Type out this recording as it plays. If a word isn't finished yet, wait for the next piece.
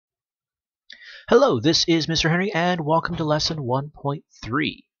Hello, this is Mr. Henry, and welcome to Lesson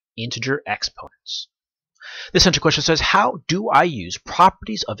 1.3, Integer Exponents. This central question says, how do I use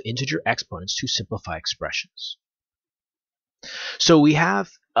properties of integer exponents to simplify expressions? So we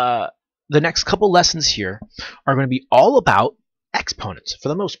have the next couple lessons here are going to be all about exponents for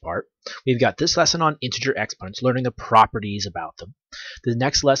the most part. We've got this lesson on integer exponents, learning the properties about them. The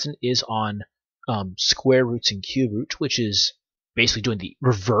next lesson is on square roots and cube roots, which is basically doing the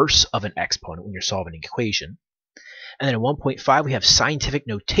reverse of an exponent when you're solving an equation. And then in 1.5 we have scientific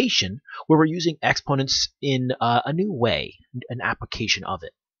notation, where we're using exponents in a new way, an application of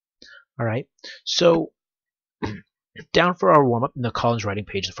it. All right, so down for our warm-up in the Collins writing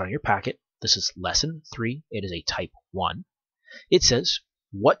page in front of your packet, this is lesson 3. It is a type 1. It says,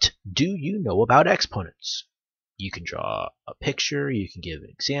 what do you know about exponents? You can draw a picture, you can give an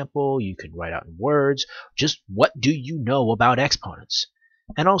example, you can write out in words. Just what do you know about exponents?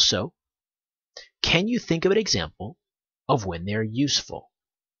 And also, can you think of an example of when they're useful?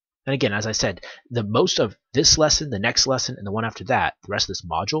 And again, as I said, the most of this lesson, the next lesson, and the one after that, the rest of this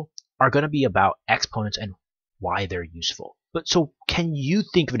module, are going to be about exponents and why they're useful. But so can you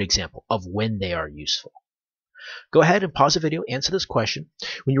think of an example of when they are useful? Go ahead and pause the video, answer this question.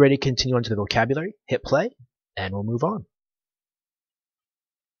 When you're ready to continue on to the vocabulary, hit play, and we'll move on.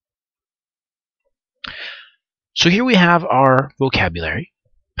 So here we have our vocabulary: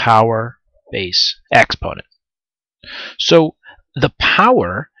 power, base, exponent. So the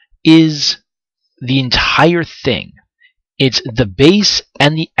power is the entire thing. It's the base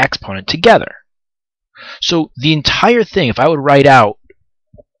and the exponent together. So the entire thing, if I would write out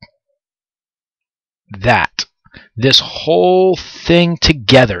that, this whole thing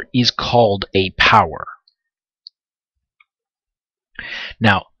together is called a power.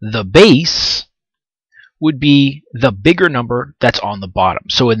 Now, the base would be the bigger number that's on the bottom.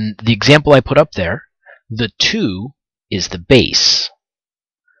 So in the example I put up there, the 2 is the base.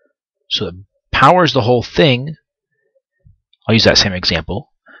 So the power is the whole thing. I'll use that same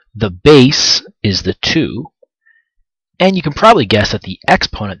example. The base is the 2. And you can probably guess that the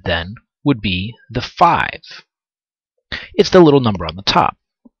exponent then would be the 5. It's the little number on the top.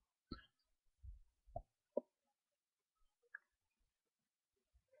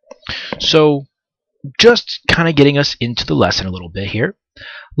 So just kind of getting us into the lesson a little bit here,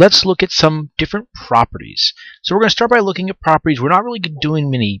 let's look at some different properties. So we're going to start by looking at properties. We're not really doing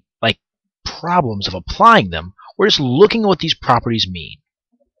many problems of applying them. We're just looking at what these properties mean.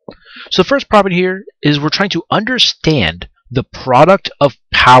 So the first property here is we're trying to understand the product of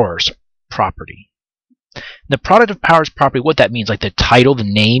powers property. The product of powers property, what that means, like the title, the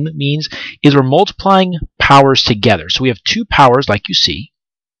name means, is we're multiplying powers together. So we have two powers like you see.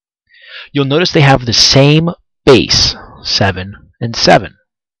 You'll notice they have the same base, 7 and 7.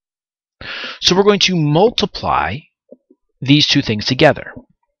 So we're going to multiply these two things together.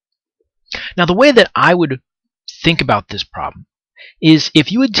 Now the way that I would think about this problem is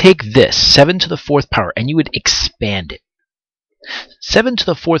if you would take this 7 to the 4th power and you would expand it. 7 to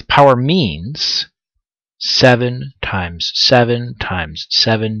the 4th power means 7 times 7 times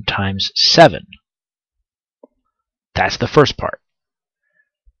 7 times 7. That's the first part.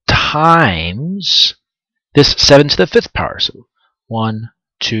 Times this 7 to the 5th power. So 1,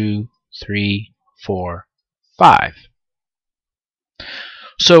 2, 3, 4, 5.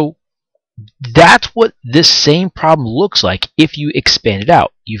 So that's what this same problem looks like if you expand it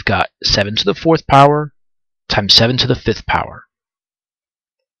out. You've got 7 to the 4th power times 7 to the 5th power.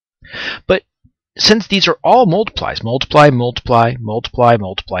 But since these are all multiplies, multiply, multiply, multiply,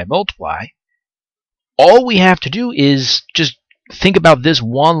 multiply, multiply, all we have to do is just think about this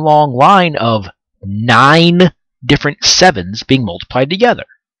one long line of 9 different 7s being multiplied together,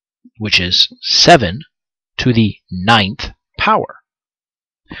 which is 7 to the 9th power.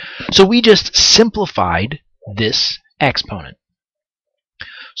 So we just simplified this exponent.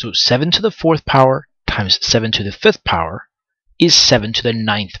 So 7 to the 4th power times 7 to the 5th power is 7 to the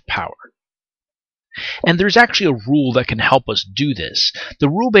 9th power. And there's actually a rule that can help us do this. The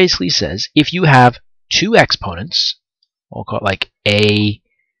rule basically says if you have two exponents, we'll call it like a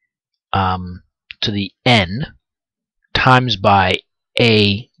to the n times by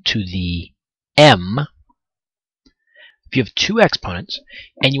a to the m. If you have two exponents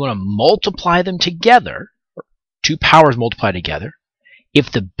and you want to multiply them together, two powers multiplied together,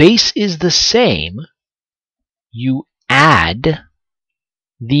 if the base is the same, you add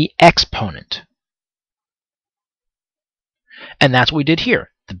the exponent. And that's what we did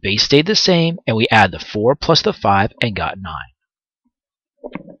here. The base stayed the same, and we add the 4 plus the 5 and got 9.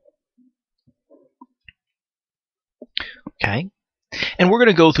 Okay. And we're going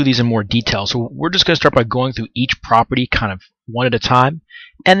to go through these in more detail. So we're just going to start by going through each property kind of one at a time,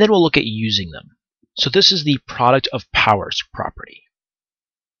 and then we'll look at using them. So this is the product of powers property.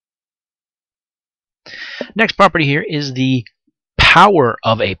 Next property here is the power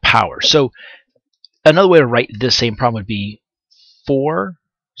of a power. So another way to write this same problem would be 4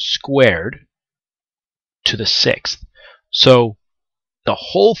 squared to the 6th. So the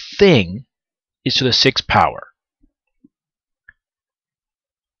whole thing is to the 6th power.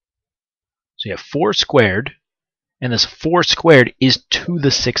 So you have 4 squared, and this 4 squared is to the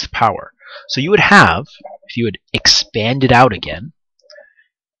 6th power. So you would have, if you would expand it out again,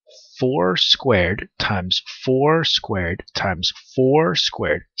 4 squared times 4 squared times 4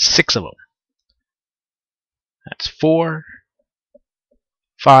 squared, 6 of them. That's 4,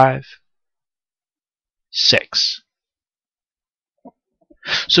 5, 6.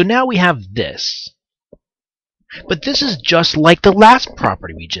 So now we have this. But this is just like the last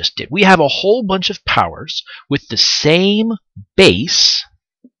property we just did. We have a whole bunch of powers with the same base,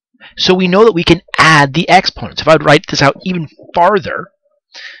 so we know that we can add the exponents. If I would write this out even farther,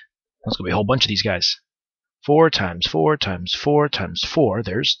 that's going to be a whole bunch of these guys. 4 times 4 times 4 times 4.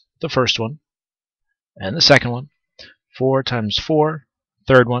 There's the first one. And the second one. 4 times 4.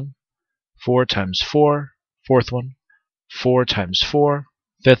 Third one. 4 times 4. Fourth one. 4 times 4.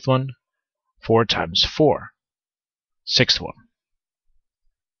 Fifth one. 4 times 4. Sixth one.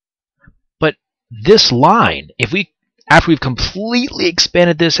 But this line, after we've completely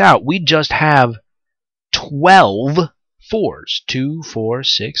expanded this out, we just have 12 4s. 2, 4,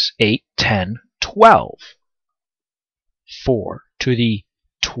 6, 8, 10, 12. 4 to the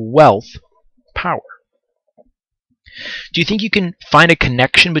 12th power. Do you think you can find a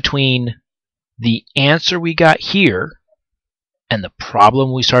connection between the answer we got here and the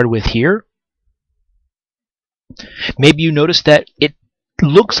problem we started with here? Maybe you notice that it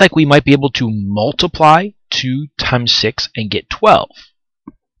looks like we might be able to multiply 2 times 6 and get 12.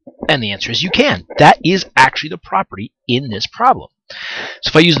 And the answer is you can. That is actually the property in this problem. So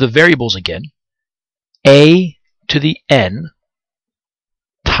if I use the variables again, a to the n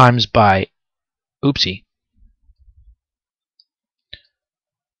times by, a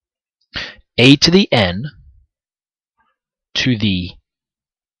to the n to the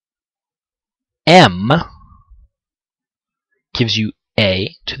m gives you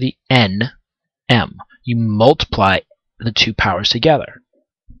a to the n m. You multiply the two powers together.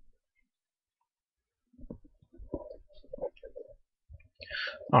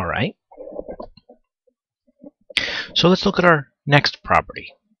 All right. So let's look at our next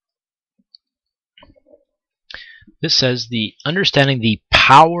property. This says the understanding the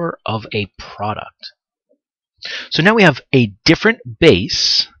power of a product. So now we have a different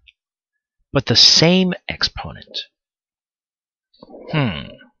base, but the same exponent.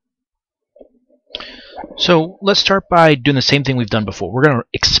 So let's start by doing the same thing we've done before. We're going to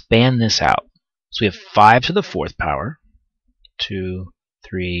expand this out. So we have 5 to the 4th power, 2,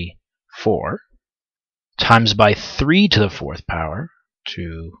 3, 4, times by 3 to the 4th power,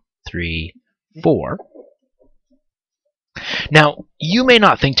 2, 3, 4. Now, you may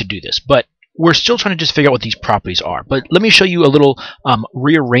not think to do this, but we're still trying to just figure out what these properties are. But let me show you a little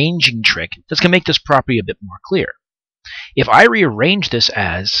rearranging trick that's going to make this property a bit more clear. If I rearrange this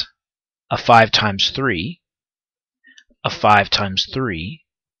as a 5 times 3, a 5 times 3,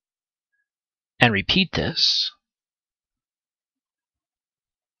 and repeat this,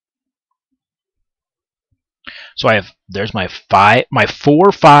 so there's my 4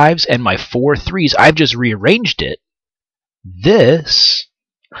 5s and my 4 3s. I've just rearranged it. This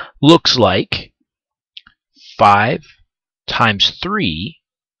looks like 5 times 3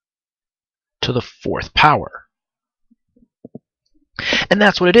 to the 4th power. And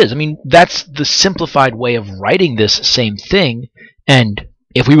that's what it is. I mean, that's the simplified way of writing this same thing. And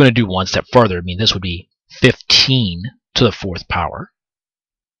if we want to do one step further, I mean, this would be 15 to the 4th power.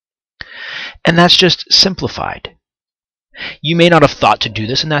 And that's just simplified. You may not have thought to do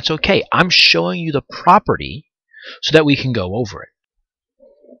this, and that's okay. I'm showing you the property so that we can go over it.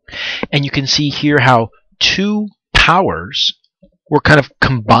 And you can see here how 2 powers were kind of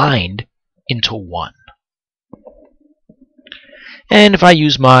combined into one. And if I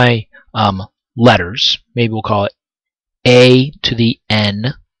use my letters, maybe we'll call it a to the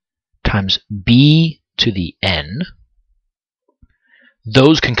n times b to the n.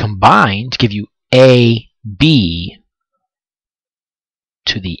 Those can combine to give you ab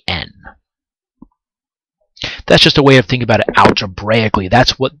to the n. That's just a way of thinking about it algebraically.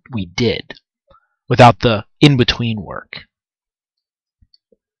 That's what we did without the in-between work.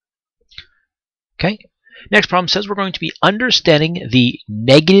 Okay? Next problem says we're going to be understanding the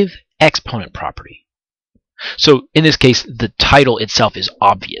negative exponent property. So in this case, the title itself is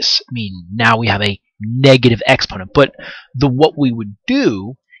obvious. I mean, now we have a negative exponent, but what we would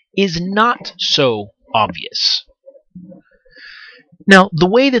do is not so obvious. Now, the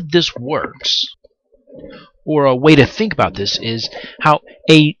way that this works, or a way to think about this, is how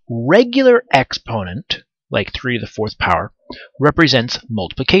a regular exponent, like 3 to the 4th power, represents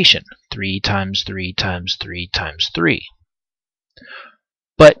multiplication. 3 times 3 times 3 times 3.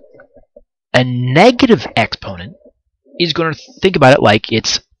 But a negative exponent is going to think about it like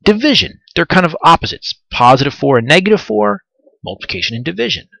it's division. They're kind of opposites. Positive 4 and negative 4, multiplication and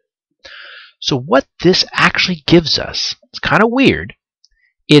division. So what this actually gives us, it's kind of weird.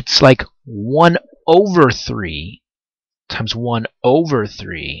 It's like 1 over 3 times 1 over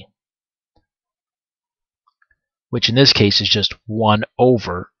 3, which in this case is just 1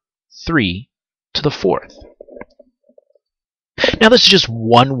 over 3 to the 4th. Now this is just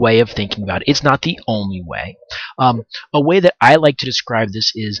one way of thinking about it. It's not the only way. A way that I like to describe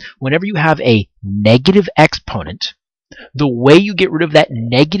this is whenever you have a negative exponent, the way you get rid of that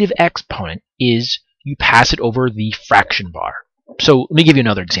negative exponent is you pass it over the fraction bar. So let me give you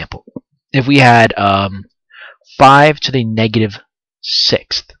another example. If we had 5 to the negative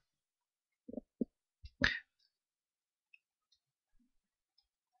 6th,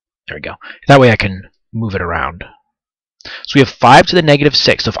 there we go. That way I can move it around. So we have 5 to the negative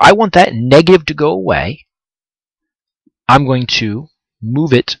 6th. So if I want that negative to go away, I'm going to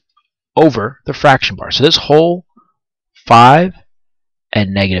move it over the fraction bar. So this whole 5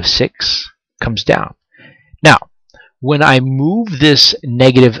 and negative 6 comes down. Now, when I move this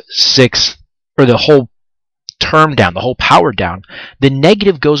negative 6, or the whole term down, the whole power down, the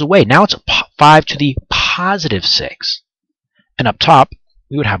negative goes away. Now it's 5 to the positive 6. And up top,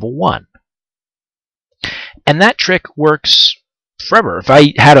 we would have a 1. And that trick works forever. If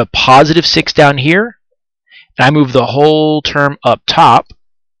I had a positive 6 down here, and I move the whole term up top,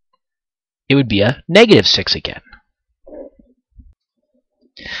 it would be a negative 6 again.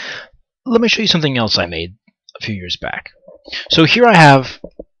 Let me show you something else I made a few years back. So here I have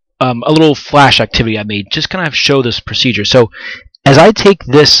a little flash activity I made, just kind of show this procedure. So as I take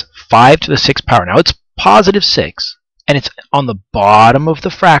this 5 to the 6th power, now it's positive 6, and it's on the bottom of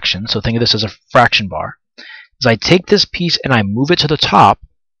the fraction, so think of this as a fraction bar. As I take this piece and I move it to the top,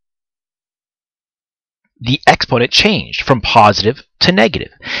 the exponent changed from positive to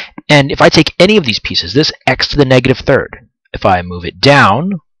negative. And if I take any of these pieces, this x to the negative 3rd, if I move it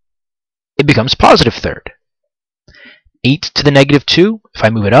down, it becomes positive 3rd. 8 to the negative 2, if I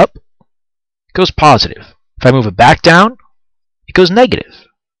move it up, it goes positive. If I move it back down, it goes negative.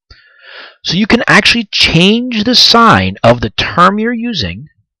 So you can actually change the sign of the term you're using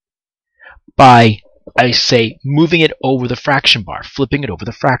by, I say, moving it over the fraction bar, flipping it over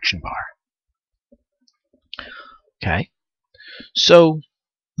the fraction bar. Okay, so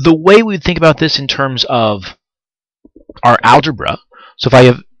the way we think about this in terms of our algebra, so if I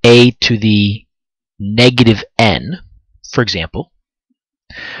have a to the negative n, for example,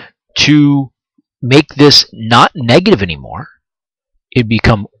 to make this not negative anymore, it'd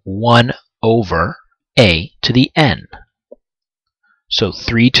become 1 over a to the n. So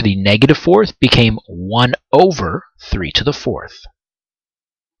 3 to the negative 4th became 1 over 3 to the 4th.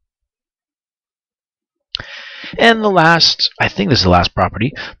 And the last, I think this is the last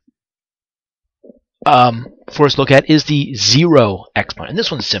property for us to look at is the zero exponent. And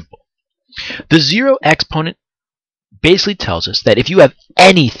this one's simple. The zero exponent basically tells us that if you have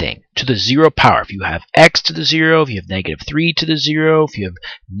anything to the 0 power, if you have x to the 0, if you have negative 3 to the 0, if you have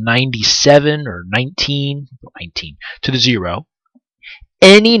 97 or 19 to the 0,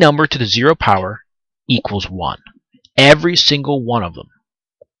 any number to the 0 power equals 1. Every single one of them.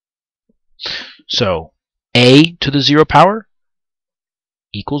 So a to the 0 power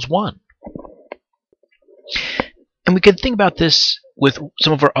equals 1. And we can think about this with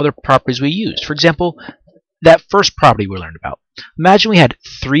some of our other properties we used. For example, that first property we learned about. Imagine we had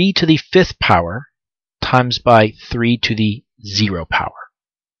 3 to the 5th power times by 3 to the 0 power.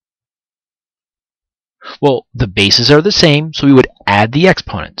 Well, the bases are the same, so we would add the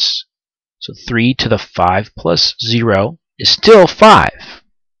exponents. So 3 to the 5 plus 0 is still 5.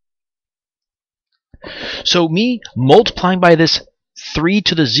 So me multiplying by this 3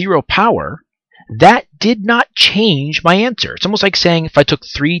 to the 0 power, that did not change my answer. It's almost like saying if I took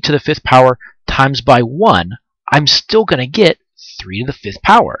 3 to the 5th power times by 1, I'm still going to get 3 to the 5th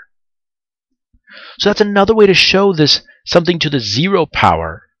power. So that's another way to show this something to the 0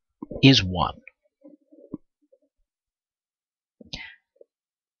 power is 1.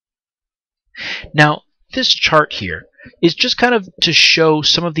 Now, this chart here is just kind of to show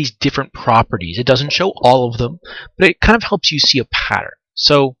some of these different properties. It doesn't show all of them, but it kind of helps you see a pattern.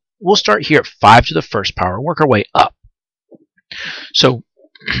 So we'll start here at 5 to the first power and work our way up. So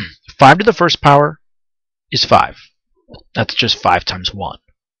 5 to the first power is 5. That's just 5 times 1.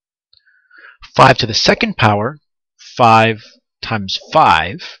 5 to the second power, 5 times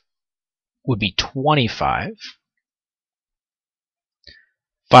 5 would be 25.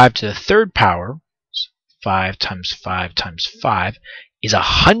 5 to the third power, 5 times 5 times 5 is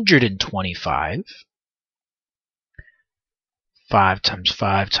 125. 5 times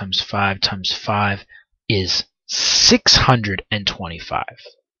 5 times 5 times 5 is 625.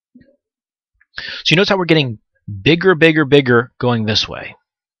 So you notice how we're getting bigger, bigger, bigger going this way.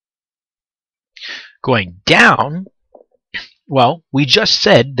 Going down, well, we just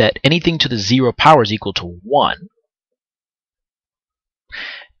said that anything to the 0 power is equal to 1.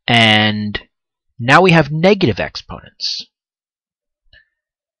 And now we have negative exponents.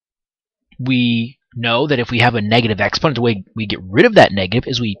 We know that if we have a negative exponent, the way we get rid of that negative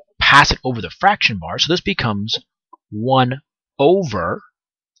is we pass it over the fraction bar. So this becomes 1 over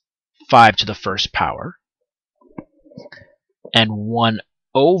 5 to the first power and 1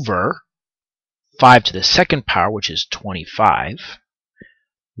 over 5 to the second power, which is 25,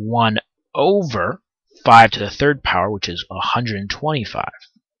 1 over 5 to the third power, which is 125.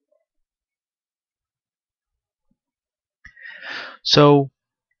 So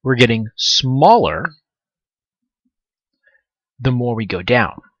we're getting smaller the more we go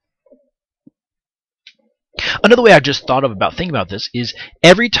down. Another way I just thought of about thinking about this is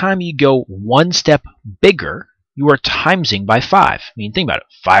every time you go one step bigger, you are timesing by 5. I mean, think about it.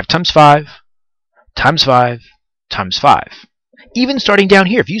 5 times 5 times 5 times 5. Even starting down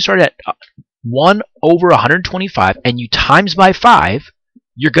here, if you start at 1 over 125 and you times by 5,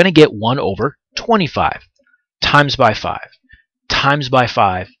 you're going to get 1 over 25 times by 5 times by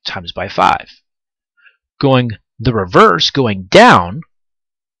 5 times by 5. Going the reverse, going down,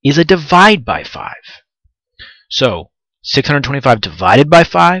 is a divide by 5. So 625 divided by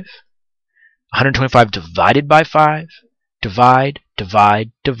 5, 125 divided by 5, divide,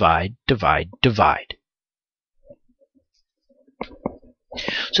 divide, divide, divide, divide.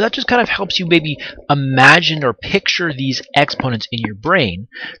 So that just kind of helps you maybe imagine or picture these exponents in your brain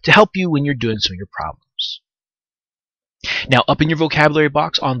to help you when you're doing some of your problems. Now, up in your vocabulary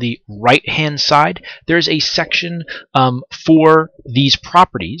box on the right-hand side, there's a section for these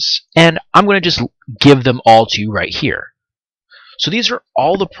properties, and I'm going to just give them all to you right here. So these are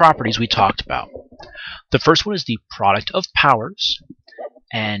all the properties we talked about. The first one is the product of powers,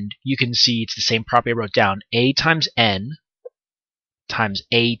 and you can see it's the same property I wrote down. A times n times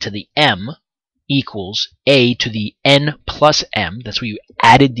a to the m equals a to the n plus m. That's where you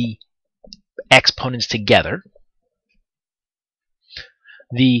added the exponents together.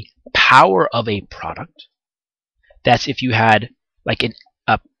 The power of a product, that's if you had like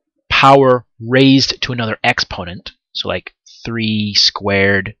a power raised to another exponent, so like 3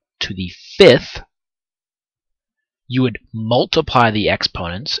 squared to the 5th, you would multiply the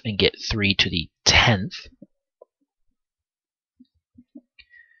exponents and get 3 to the 10th.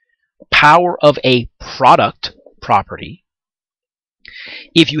 Power of a product property,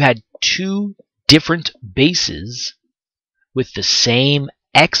 if you had two different bases with the same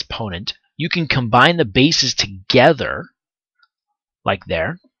exponent, you can combine the bases together, like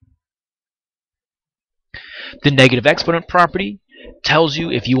there. The negative exponent property tells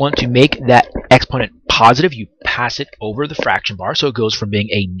you if you want to make that exponent positive, you pass it over the fraction bar, so it goes from being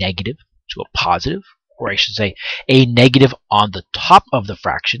a negative to a positive, or I should say a negative on the top of the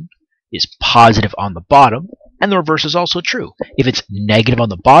fraction is positive on the bottom, and the reverse is also true. If it's negative on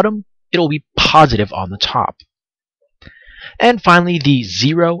the bottom, it will be positive on the top. And finally, the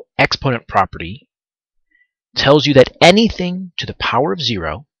zero exponent property tells you that anything to the power of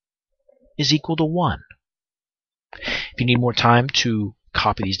 0 is equal to 1. If you need more time to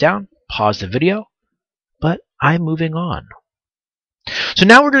copy these down, pause the video, but I'm moving on. So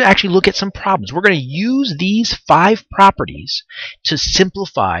now we're going to actually look at some problems. We're going to use these 5 properties to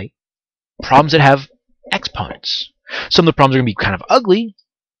simplify problems that have exponents. Some of the problems are going to be kind of ugly.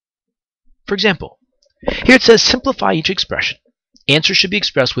 For example, here it says simplify each expression. Answers should be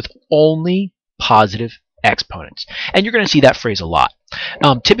expressed with only positive exponents. And you're going to see that phrase a lot.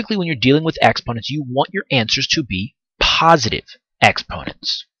 Typically when you're dealing with exponents, you want your answers to be positive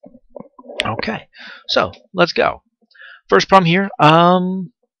exponents. Okay, so let's go. First problem here.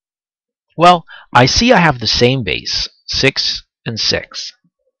 Well, I see I have the same base, 6 and 6.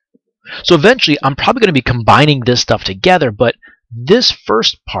 So eventually I'm probably going to be combining this stuff together, but this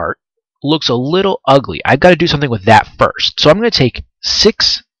first part looks a little ugly. I've got to do something with that first. So I'm going to take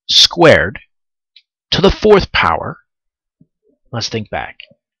 6 squared to the 4th power. Let's think back.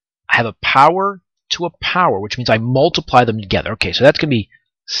 I have a power to a power, which means I multiply them together. Okay, so that's going to be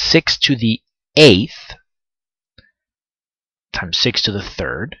 6 to the 8th times 6 to the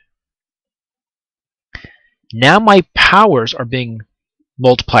 3rd. Now my powers are being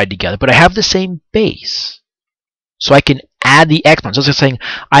multiplied together, but I have the same base. So I can add the exponents. So it's saying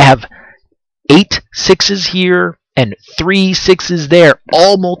I have 8 6's here and 3 6's there,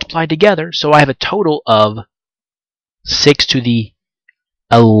 all multiplied together. So I have a total of 6 to the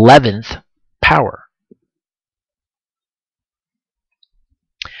 11th power.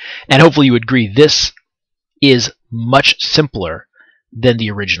 And hopefully you agree this is much simpler than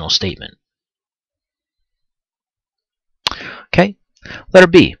the original statement. Okay, letter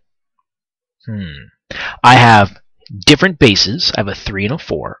B. I have different bases. I have a 3 and a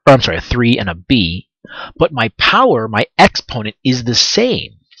 4, or I'm sorry, a 3 and a B, but my power, my exponent, is the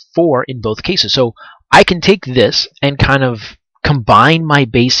same, 4 in both cases. So I can take this and kind of combine my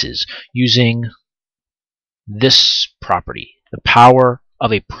bases using this property, the power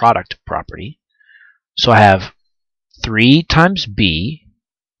of a product property. So I have 3 times B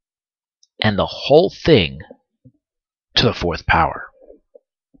and the whole thing to the 4th power.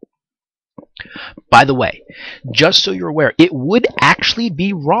 By the way, just so you're aware, it would actually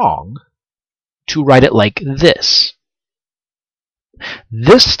be wrong to write it like this.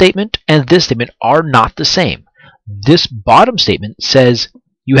 This statement and this statement are not the same. This bottom statement says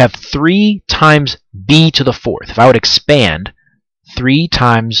you have 3 times B to the 4th. If I would expand, 3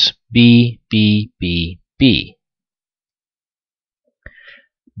 times B, B, B, B.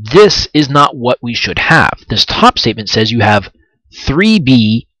 This is not what we should have. This top statement says you have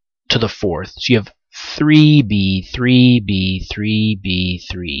 3B to the 4th. So you have 3B, 3B, 3B,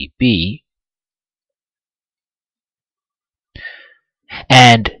 3B.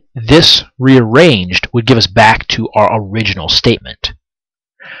 And this rearranged would give us back to our original statement.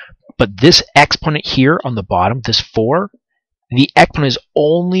 But this exponent here on the bottom, this 4, the exponent is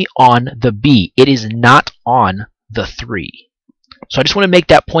only on the B. It is not on the 3. So I just want to make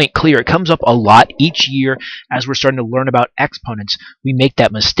that point clear. It comes up a lot each year as we're starting to learn about exponents. We make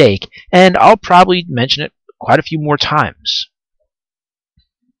that mistake, and I'll probably mention it quite a few more times.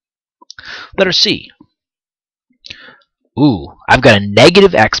 Letter C. Ooh, I've got a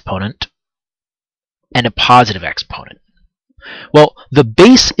negative exponent and a positive exponent. Well, the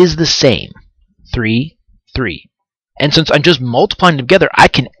base is the same, 3, 3. And since I'm just multiplying them together, I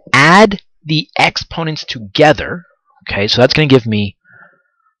can add the exponents together. Okay, so that's going to give me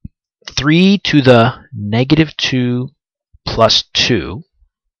 3 to the negative 2 plus 2,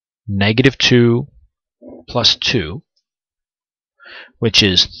 negative 2 plus 2, which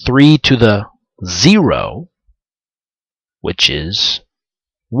is 3 to the 0, which is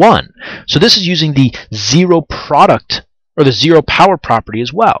 1. So this is using the zero product, or the zero power property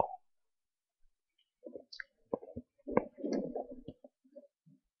as well.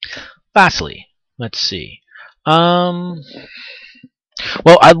 Lastly, let's see.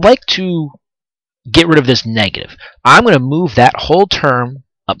 Well, I'd like to get rid of this negative. I'm going to move that whole term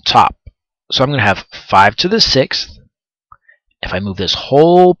up top. So I'm going to have 5 to the 6th. If I move this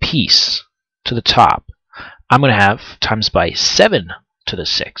whole piece to the top, I'm going to have times by 7 to the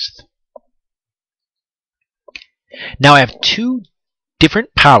 6th. Now I have 2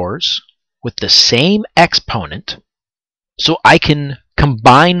 different powers with the same exponent, so I can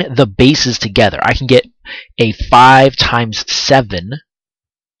combine the bases together. I can get a 5 times 7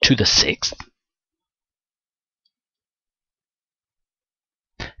 to the 6th.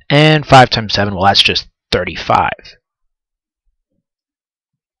 And 5 times 7, well, that's just 35.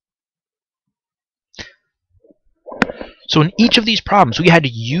 So in each of these problems, we had to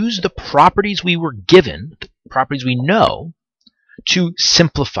use the properties we were given, the properties we know, to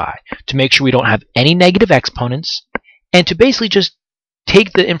simplify, to make sure we don't have any negative exponents, and to basically just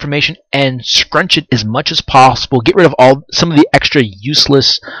take the information and scrunch it as much as possible, get rid of some of the extra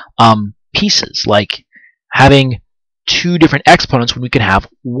useless pieces, like having 2 different exponents when we can have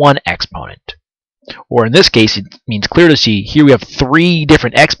 1 exponent. Or in this case, it means clear to see, here we have 3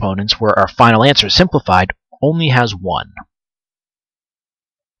 different exponents where our final answer, simplified, only has 1.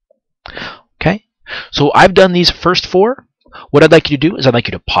 Okay, so I've done these first 4. What I'd like you to do is I'd like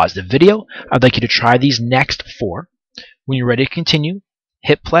you to pause the video. I'd like you to try these next 4. When you're ready to continue,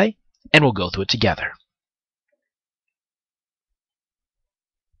 hit play, and we'll go through it together.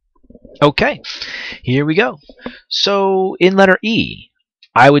 Okay, here we go. So in letter E,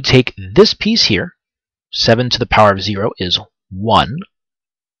 I would take this piece here. 7 to the power of 0 is 1.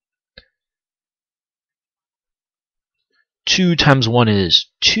 2 times 1 is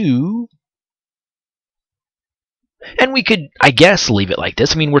 2. And we could, I guess, leave it like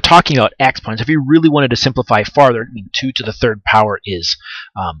this. I mean, we're talking about exponents. If you really wanted to simplify farther, I mean, 2 to the third power is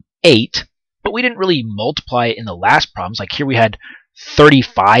 8. But we didn't really multiply it in the last problems. Like here we had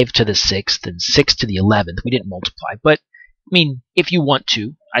 35 to the 6th and 6 to the 11th. We didn't multiply. But, I mean, if you want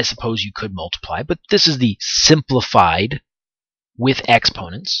to, I suppose you could multiply. But this is the simplified with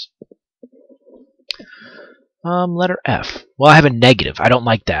exponents. Letter F. Well, I have a negative. I don't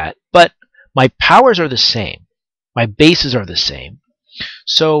like that. But my powers are the same. My bases are the same.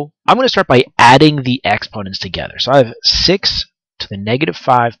 So I'm going to start by adding the exponents together. So I have 6 to the negative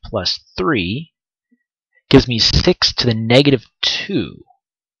 5 plus 3 gives me 6 to the negative 2.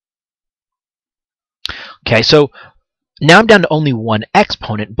 Okay, so now I'm down to only one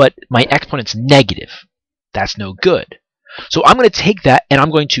exponent, but my exponent's negative. That's no good. So I'm going to take that and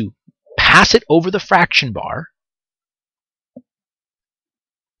I'm going to pass it over the fraction bar,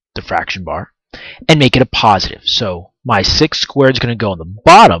 and make it a positive. So my 6 squared is going to go on the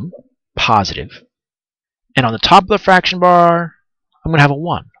bottom, positive, and on the top of the fraction bar, I'm going to have a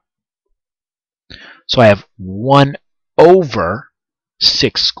 1. So I have 1 over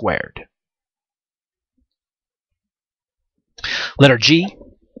 6 squared. Letter G.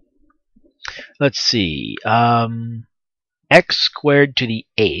 Let's see. X squared to the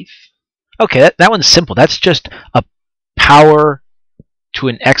 8th. Okay, that one's simple. That's just a power to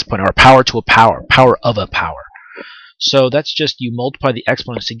an exponent, or a power to a power, power of a power. So that's just you multiply the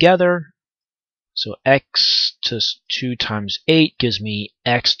exponents together. So x to 2 times 8 gives me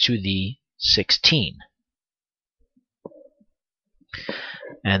x to the 16.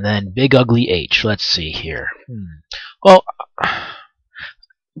 And then big ugly h. Let's see here. Well,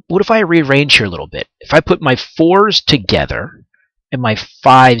 what if I rearrange here a little bit? If I put my 4's together and my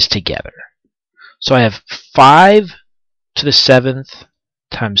 5's together. So I have 5 to the 7th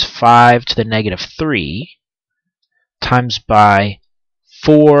times 5 to the negative 3 times by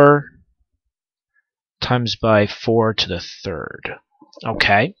 4 times by 4 to the 3rd.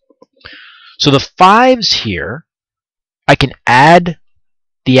 Okay? So the 5's here, I can add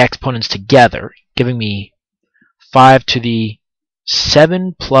the exponents together, giving me 5 to the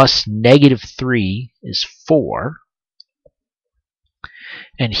 7 plus negative 3 is 4.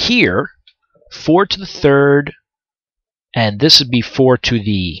 And here, 4 to the 3rd, and this would be 4 to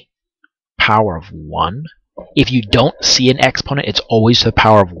the power of 1. If you don't see an exponent, it's always to the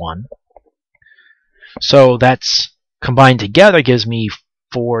power of 1. So that's combined together gives me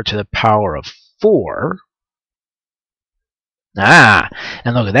 4 to the power of 4.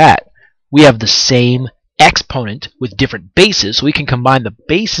 And look at that. We have the same exponent with different bases, so we can combine the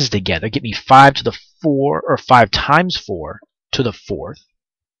bases together, get me 5 to the 4, or 5 times 4 to the 4th.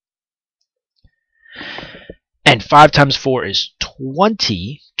 And 5 times 4 is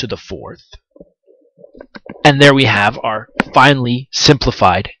 20 to the 4th. And there we have our finely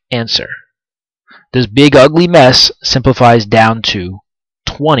simplified answer. This big ugly mess simplifies down to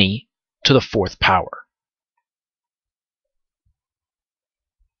 20 to the 4th power.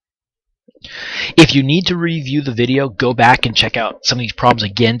 If you need to review the video, go back and check out some of these problems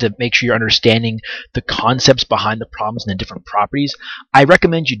again to make sure you're understanding the concepts behind the problems and the different properties. I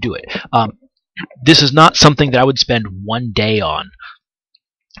recommend you do it. This is not something that I would spend one day on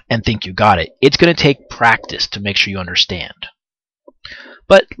and think you got it. It's going to take practice to make sure you understand.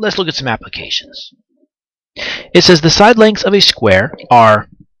 But let's look at some applications. It says the side lengths of a square are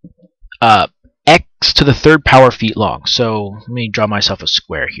x to the 3rd power feet long. So let me draw myself a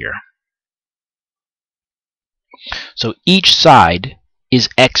square here. So each side is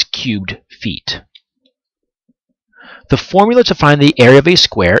x cubed feet. The formula to find the area of a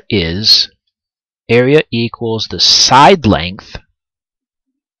square is area equals the side length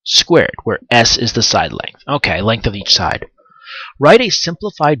squared, where s is the side length. Okay, length of each side. Write a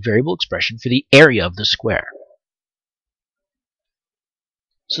simplified variable expression for the area of the square.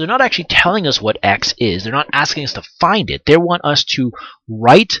 So they're not actually telling us what x is. They're not asking us to find it. They want us to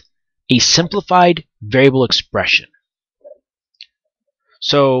write a simplified variable expression.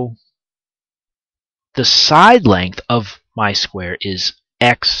 So the side length of my square is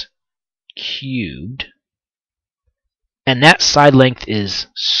x cubed, and that side length is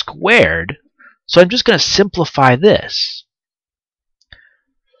squared, so I'm just going to simplify this.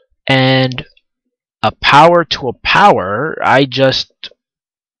 And a power to a power, I just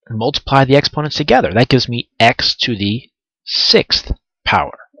multiply the exponents together. That gives me x to the 6th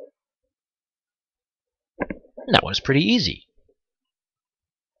power. And that was pretty easy.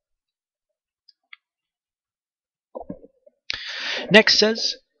 Next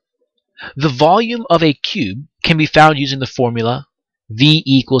says, The volume of a cube can be found using the formula V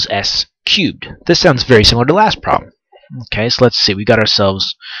equals S cubed. This sounds very similar to the last problem. Okay, so let's see. We got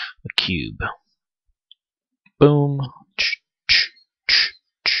ourselves a cube. Boom.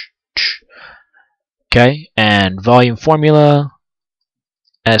 Okay, and volume formula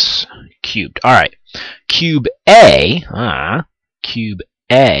S cubed. All right. Cube A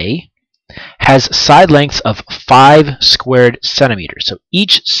has side lengths of 5 squared centimeters. So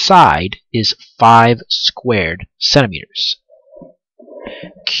each side is 5 squared centimeters.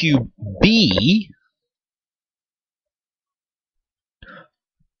 Cube B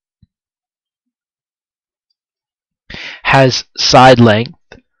has side length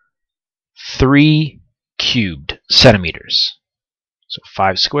 3 cubed centimeters. So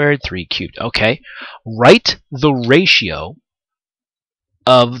 5 squared, 3 cubed. Okay. Write the ratio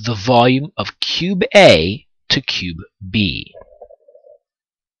of the volume of cube A to cube B.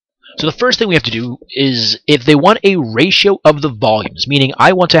 So the first thing we have to do is, if they want a ratio of the volumes, meaning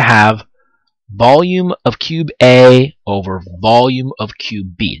I want to have volume of cube A over volume of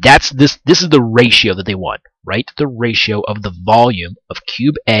cube B. This is the ratio that they want, right? The ratio of the volume of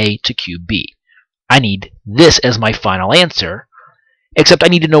cube A to cube B. I need this as my final answer, except I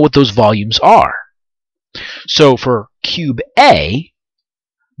need to know what those volumes are. So for cube A,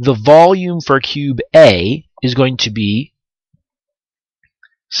 the volume for cube A is going to be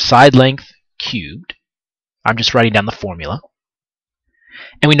side length cubed. I'm just writing down the formula.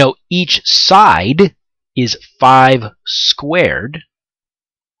 And we know each side is 5 squared.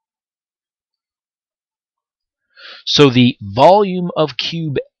 So the volume of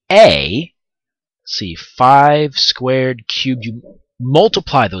cube A, let's see, 5 squared cubed, you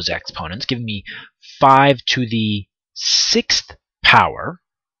multiply those exponents, giving me 5 to the 6th power.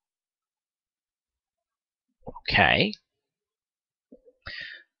 Okay.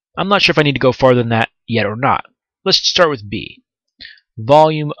 I'm not sure if I need to go farther than that yet or not. Let's start with B.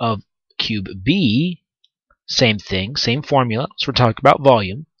 Volume of cube B, same thing, same formula. So we're talking about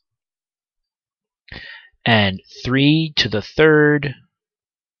volume. And 3 to the third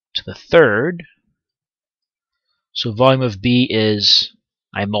to the third. So volume of B is,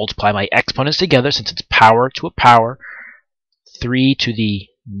 I multiply my exponents together since it's power to a power, 3 to the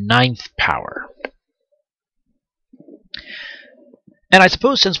 9th power. And I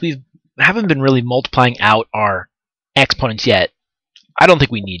suppose since we haven't been really multiplying out our exponents yet, I don't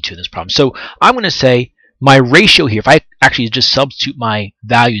think we need to in this problem. So I'm going to say my ratio here, if I actually just substitute my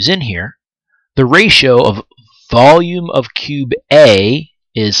values in here, the ratio of volume of cube A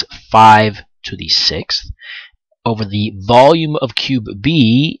is 5 to the 6th over the volume of cube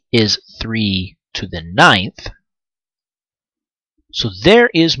B is 3 to the 9th. So there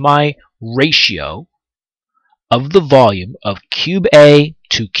is my ratio of the volume of cube A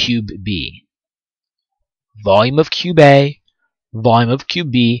to cube B. Volume of cube A, volume of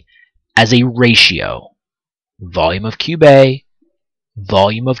cube B as a ratio. Volume of cube A,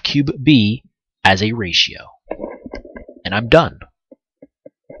 volume of cube B as a ratio. And I'm done.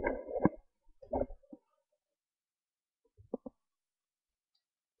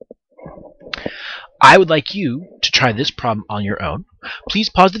 I would like you to try this problem on your own. Please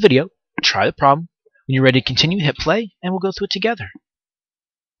pause the video, try the problem. When you're ready to continue, hit play, and we'll go through it together.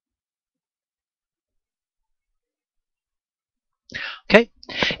 Okay,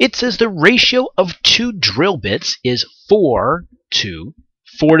 it says the ratio of 2 drill bits is 4 to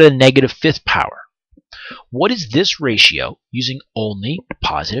the negative 5th power. What is this ratio using only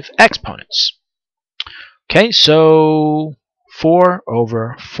positive exponents? Okay, so 4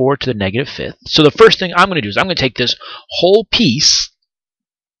 over 4 to the negative 5th. So the first thing I'm going to do is I'm going to take this whole piece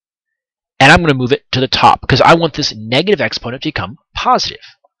and I'm going to move it to the top because I want this negative exponent to become positive.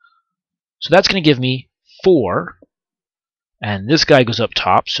 So that's going to give me 4, and this guy goes up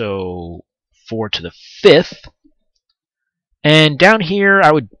top, so 4 to the 5th. And down here,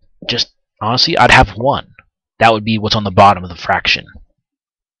 I would just, honestly, I'd have 1. That would be what's on the bottom of the fraction.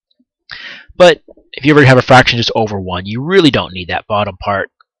 But if you ever have a fraction just over 1, you really don't need that bottom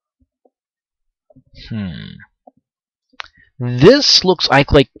part. This looks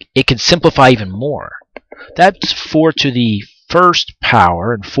like it can simplify even more. That's 4 to the 1st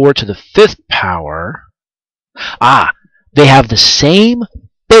power and 4 to the 5th power. They have the same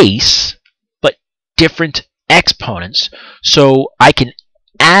base, but different exponents. So I can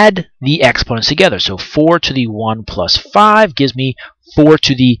add the exponents together. So 4 to the 1 plus 5 gives me 4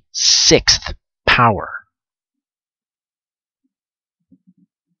 to the 6th power.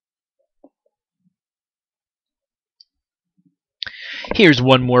 Here's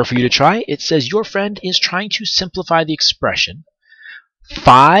one more for you to try. It says your friend is trying to simplify the expression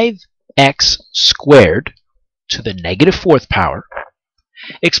 5 5x squared to the negative fourth power.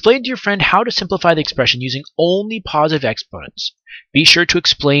 Explain to your friend how to simplify the expression using only positive exponents. Be sure to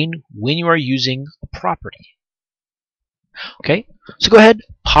explain when you are using a property. Okay, so go ahead,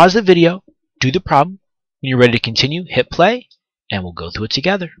 pause the video, do the problem. When you're ready to continue, hit play, and we'll go through it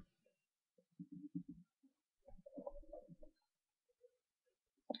together.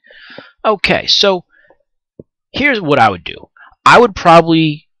 Okay, so here's what I would do. I would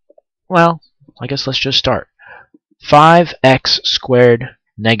probably, well, I guess let's just start. 5x squared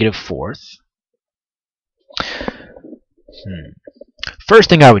negative fourth. First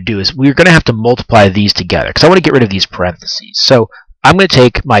thing I would do is we're going to have to multiply these together because I want to get rid of these parentheses. So I'm going to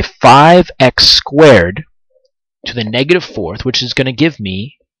take my 5x squared to the negative fourth, which is going to give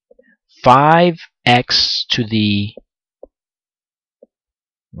me 5x to the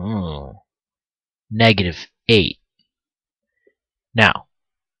negative 8. Now,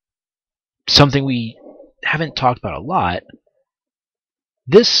 something we haven't talked about a lot,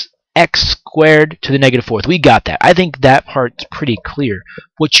 this x squared to the negative fourth, we got that. I think that part's pretty clear.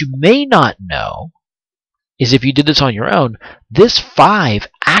 What you may not know is if you did this on your own, this 5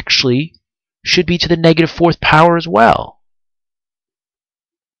 actually should be to the negative fourth power as well.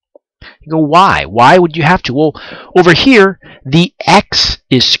 You go, why? Why would you have to? Well, over here, the x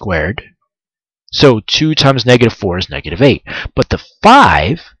is squared, so 2 times negative 4 is negative 8. But the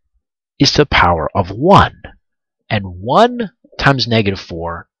 5 is to the power of 1, and 1 times negative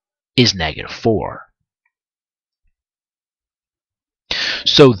 4 is negative 4.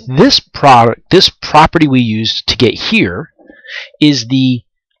 So this property we use to get here is the,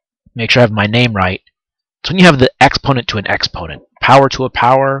 make sure I have my name right, so when you have the exponent to an exponent, power to a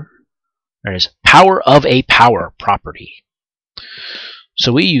power, there is power of a power property.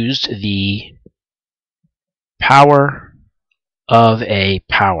 So we used the power of a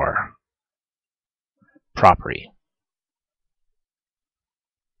power property.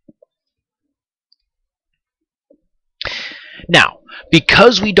 Now,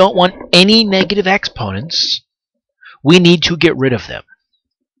 because we don't want any negative exponents, we need to get rid of them.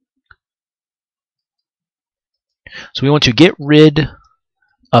 So we want to get rid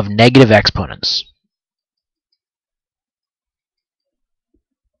of negative exponents.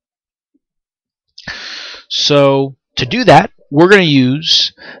 So to do that, we're going to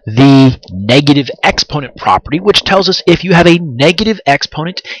use the negative exponent property, which tells us if you have a negative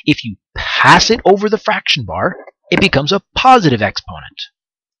exponent, if you pass it over the fraction bar, it becomes a positive exponent.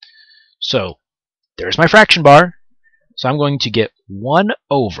 So there's my fraction bar. So I'm going to get 1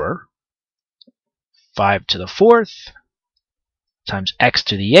 over 5 to the 4th times x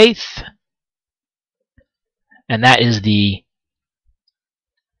to the 8th, and that is the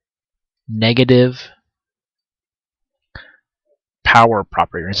negative power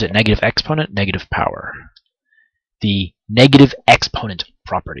property. Or is it negative exponent? Negative power. The negative exponent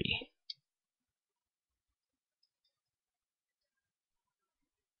property.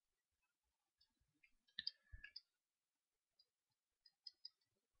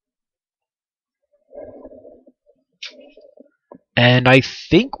 And I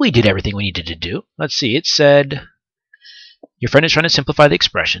think we did everything we needed to do. Let's see, it said, your friend is trying to simplify the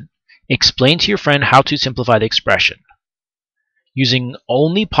expression. Explain to your friend how to simplify the expression. Using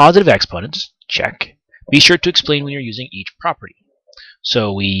only positive exponents, check. Be sure to explain when you're using each property.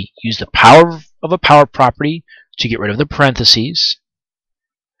 So we use the power of a power property to get rid of the parentheses.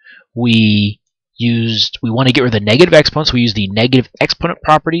 We want to get rid of the negative exponents. We use the negative exponent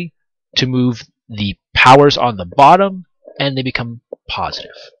property to move the powers on the bottom, and they become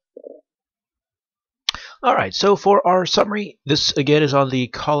positive. Alright, so for our summary, this again is on the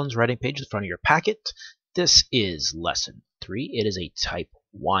Collins writing page in front of your packet. This is lesson 3. It is a type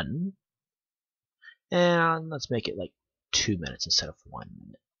 1. And let's make it like 2 minutes instead of 1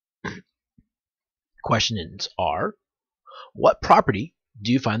 minute. Questions are, what property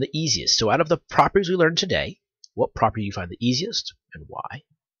do you find the easiest? So out of the properties we learned today, what property do you find the easiest and why?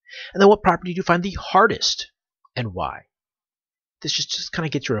 And then what property do you find the hardest and why? This just kind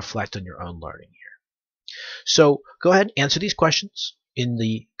of gets you to reflect on your own learning here. So go ahead and answer these questions in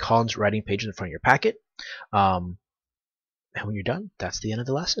the Collins writing page in the front of your packet. And when you're done, that's the end of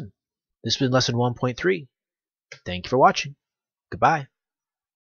the lesson. This has been lesson 1.3. Thank you for watching. Goodbye.